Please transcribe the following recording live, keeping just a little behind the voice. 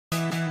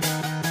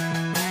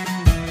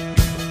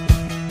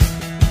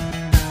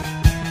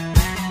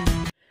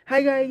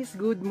Hi guys,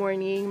 good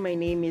morning. My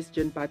name is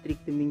John Patrick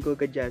Domingo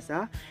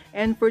Gajasa,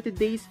 and for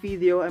today's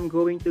video, I'm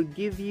going to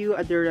give you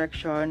a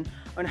direction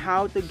on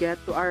how to get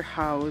to our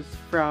house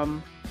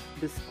from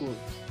the school.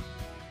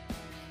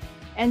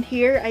 And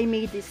here I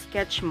made this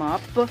sketch map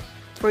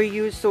for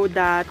you so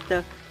that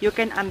you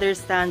can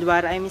understand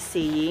what I'm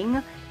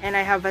saying, and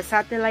I have a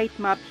satellite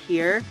map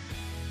here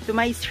to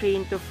my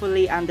screen to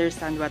fully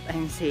understand what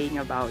I'm saying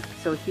about.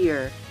 So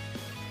here,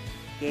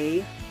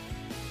 okay,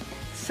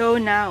 so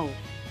now,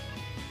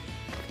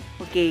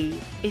 okay,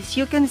 as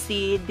you can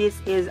see,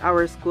 this is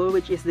our school,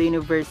 which is the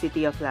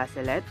University of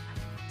Salette.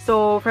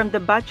 So from the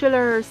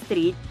Bachelor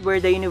Street,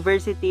 where the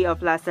University of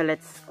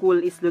Salette school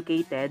is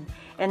located,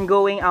 and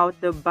going out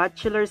the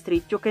Bachelor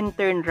Street, you can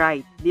turn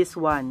right. This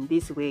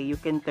way, you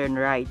can turn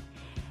right.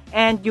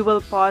 And you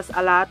will pass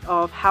a lot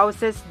of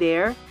houses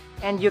there,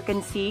 and you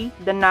can see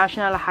the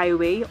National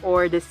Highway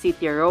or the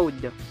City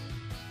Road.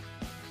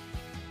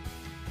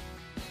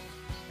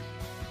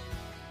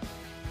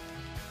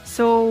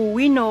 So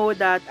we know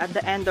that at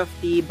the end of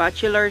the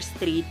Bachelor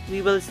Street,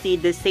 we will see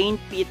the St.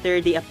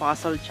 Peter the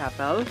Apostle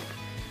Chapel,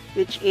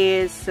 which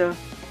is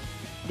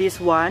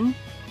this one,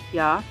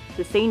 yeah,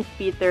 the St.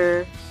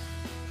 Peter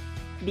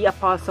the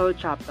Apostle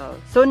Chapel.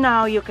 So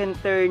now you can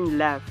turn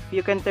left.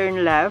 You can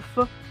turn left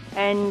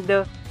and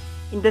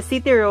in the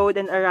City Road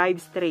and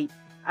arrive straight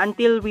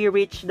until we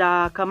reach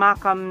the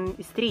Kamakam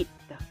Street.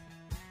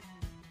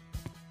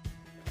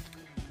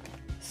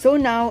 So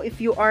now,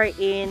 if you are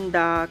in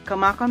the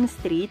Kamakam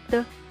Street,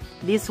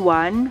 this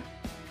one,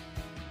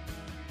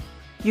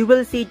 you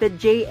will see the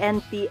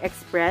JNT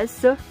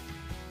Express.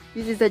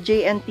 This is the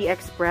JNT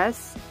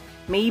Express,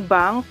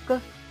 Maybank,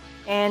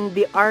 and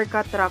the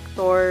Arca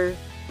Tractor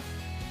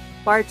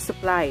Part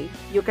Supply.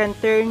 You can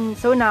turn,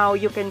 so now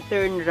you can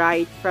turn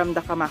right from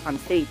the Kamakam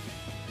Street.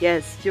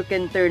 Yes, you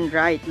can turn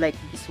right like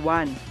this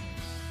one.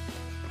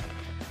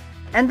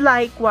 And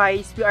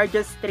likewise, we are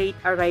just straight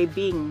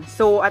arriving.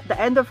 So at the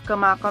end of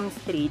Kamakam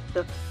Street,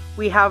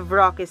 we have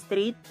Rocky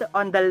Street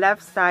on the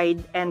left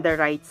side and the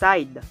right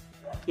side.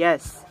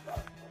 Yes.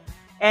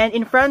 And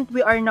in front,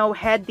 we are now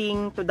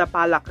heading to the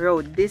Palak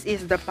Road. This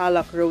is the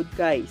Palak Road,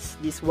 guys.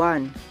 This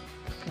one.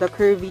 The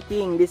curvy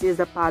thing. This is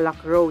the Palak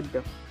Road.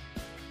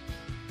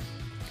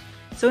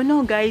 So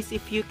now, guys,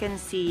 if you can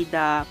see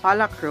the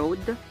Palak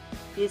Road,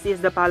 this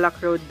is the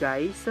Palak Road,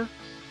 guys.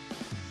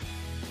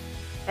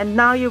 And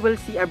now you will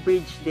see a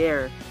bridge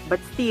there, but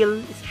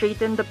still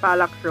straighten the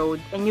Palak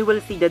Road and you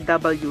will see the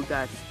W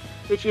gas,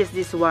 which is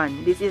this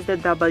one. This is the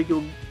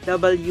W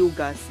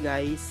gas,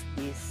 guys.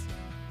 This.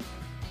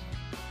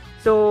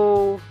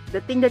 So the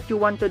thing that you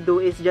want to do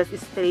is just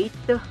straight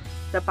the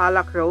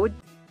Palak Road,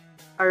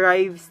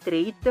 arrive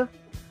straight.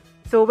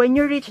 So when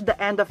you reach the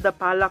end of the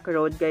Palak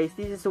Road, guys,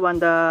 this is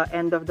the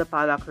end of the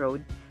Palak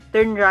Road.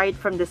 Turn right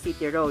from the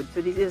City Road.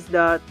 So this is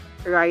the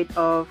right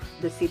of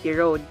the City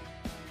Road.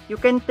 You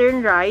can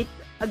turn right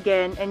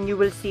again and you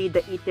will see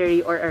the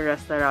eatery or a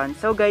restaurant.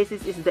 So guys,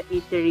 this is the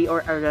eatery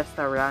or a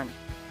restaurant.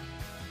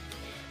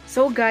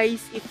 So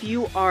guys, if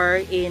you are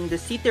in the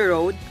City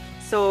Road,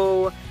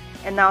 so,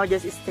 and now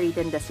just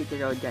straighten the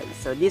City Road, guys.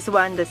 So this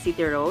one, the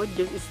City Road,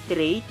 just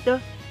straight.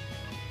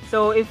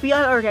 So if we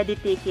are already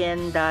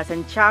taken the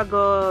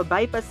Santiago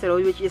Bypass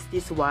Road, which is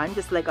this one,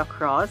 just like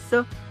across,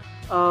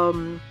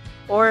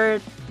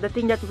 or the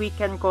thing that we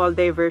can call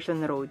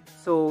Diversion Road.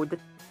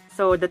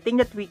 So the thing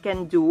that we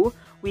can do,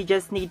 we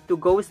just need to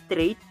go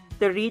straight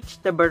to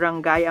reach the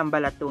Barangay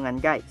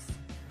Ambalatungan, guys.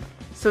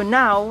 So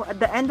now,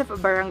 at the end of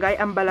Barangay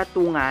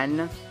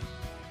Ambalatungan,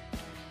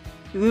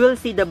 we will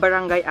see the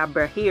Barangay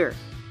Abra here.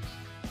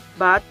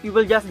 But we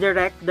will just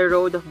direct the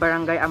road of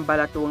Barangay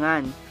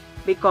Ambalatungan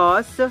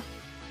because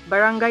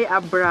Barangay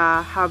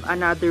Abra have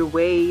another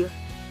way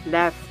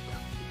left,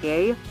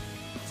 okay?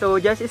 So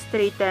just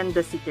straighten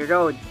the City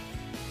Road.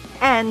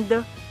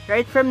 And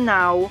right from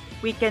now,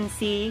 we can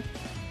see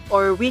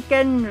or we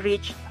can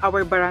reach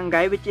our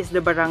barangay, which is the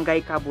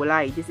Barangay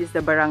Cabulay. This is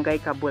the Barangay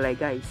Cabulay,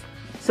 guys.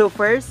 So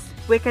first,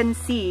 we can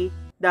see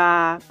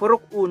the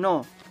Purok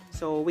Uno.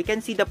 So we can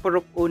see the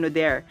Purok Uno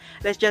there.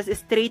 Let's just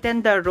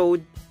straighten the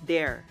road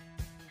there.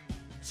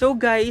 So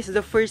guys,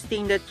 the first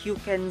thing that you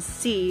can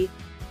see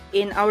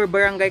in our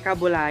Barangay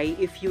Cabulay,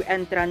 if you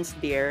entrance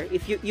there,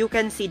 if you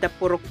can see the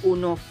Purok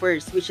Uno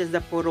first, which is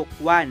the Purok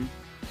 1.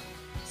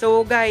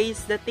 So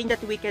guys, the thing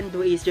that we can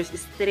do is just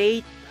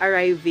straight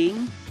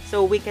arriving.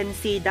 So we can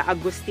see the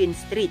Agustin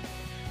Street,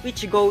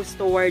 which goes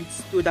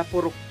towards to the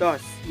Purok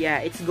 2.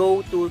 Yeah, it's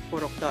go to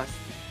Purok 2.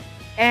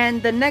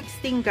 And the next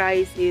thing,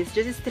 guys, is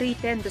just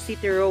straighten the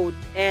City Road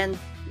and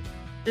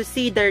to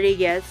see the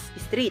Reyes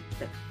Street,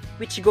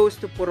 which goes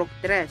to Purok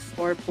 3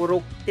 or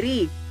Purok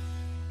 3.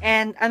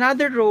 And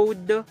another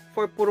road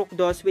for Purok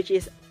 2, which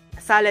is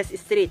Sales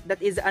Street.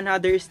 That is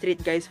another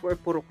street, guys, for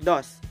Purok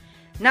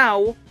 2.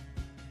 Now,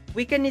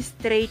 we can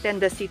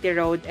straighten the City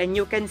Road and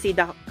you can see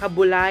the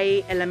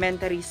Cabulay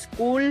Elementary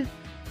School,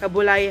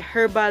 Cabulay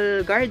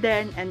Herbal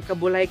Garden, and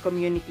Cabulay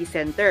Community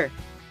Center.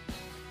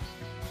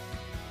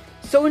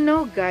 So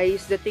now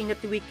guys, the thing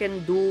that we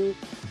can do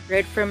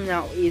right from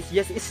now is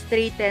just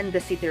straighten the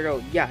city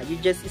road. Yeah, you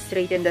just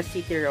straighten the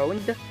city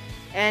road,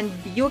 and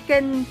you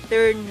can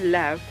turn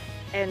left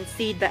and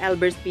see the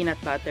Elber's peanut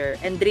butter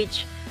and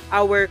reach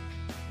our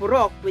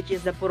Purok, which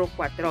is the Purok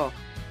 4.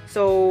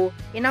 So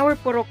in our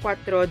Purok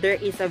 4, there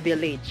is a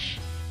village.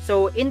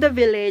 So in the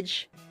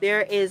village,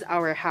 there is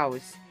our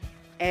house.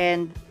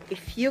 And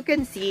if you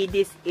can see,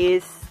 this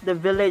is the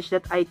village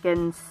that I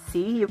can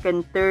see. You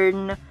can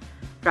turn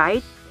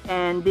right,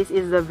 and this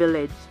is the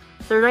village.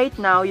 So right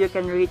now, you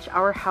can reach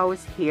our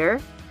house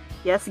here.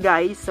 Yes,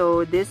 guys,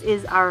 so this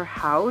is our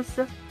house.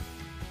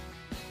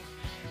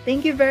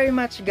 Thank you very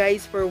much,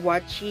 guys, for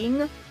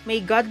watching.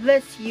 May God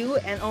bless you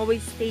and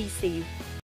always stay safe.